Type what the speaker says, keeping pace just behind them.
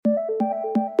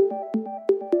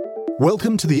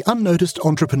Welcome to The Unnoticed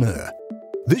Entrepreneur.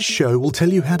 This show will tell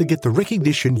you how to get the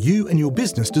recognition you and your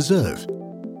business deserve.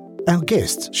 Our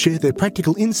guests share their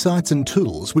practical insights and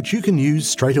tools which you can use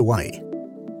straight away.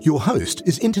 Your host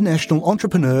is international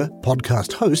entrepreneur,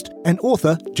 podcast host, and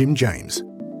author Jim James.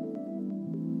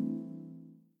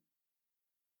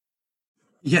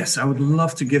 Yes, I would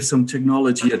love to give some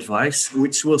technology advice,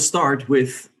 which will start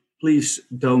with, please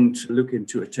don't look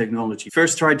into a technology.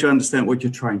 First, try to understand what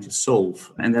you're trying to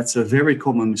solve. And that's a very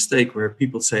common mistake where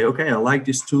people say, okay, I like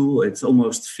this tool. It's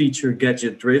almost feature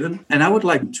gadget driven. And I would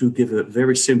like to give a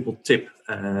very simple tip,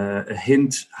 a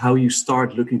hint how you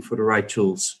start looking for the right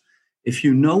tools. If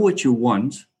you know what you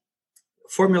want,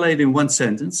 formulate in one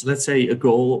sentence, let's say a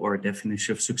goal or a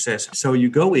definition of success. So you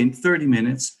go in 30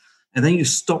 minutes and then you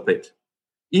stop it.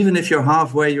 Even if you're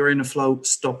halfway, you're in a flow,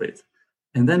 stop it.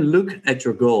 And then look at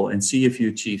your goal and see if you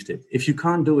achieved it. If you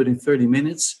can't do it in 30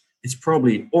 minutes, it's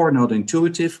probably or not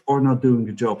intuitive or not doing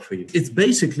the job for you. It's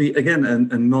basically, again,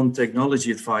 a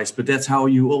non-technology advice, but that's how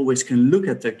you always can look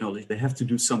at technology. They have to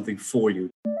do something for you.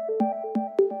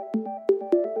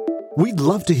 We'd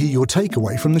love to hear your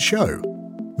takeaway from the show.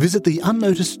 Visit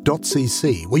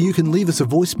theunnoticed.cc where you can leave us a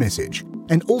voice message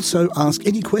and also ask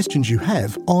any questions you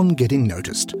have on getting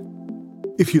noticed.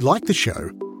 If you like the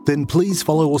show, then please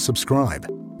follow or subscribe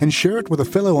and share it with a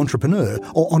fellow entrepreneur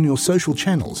or on your social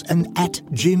channels and at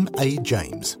Jim A.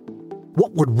 James.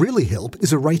 What would really help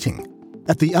is a rating.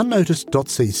 At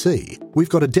theunnoticed.cc, we've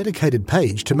got a dedicated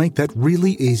page to make that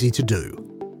really easy to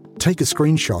do. Take a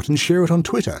screenshot and share it on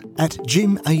Twitter at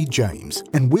Jim A. James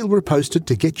and we'll repost it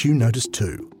to get you noticed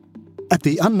too. At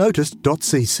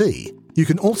theunnoticed.cc, you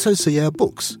can also see our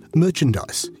books,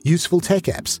 merchandise, useful tech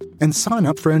apps, and sign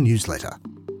up for our newsletter.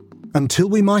 Until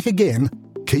we mic again,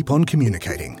 keep on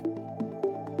communicating.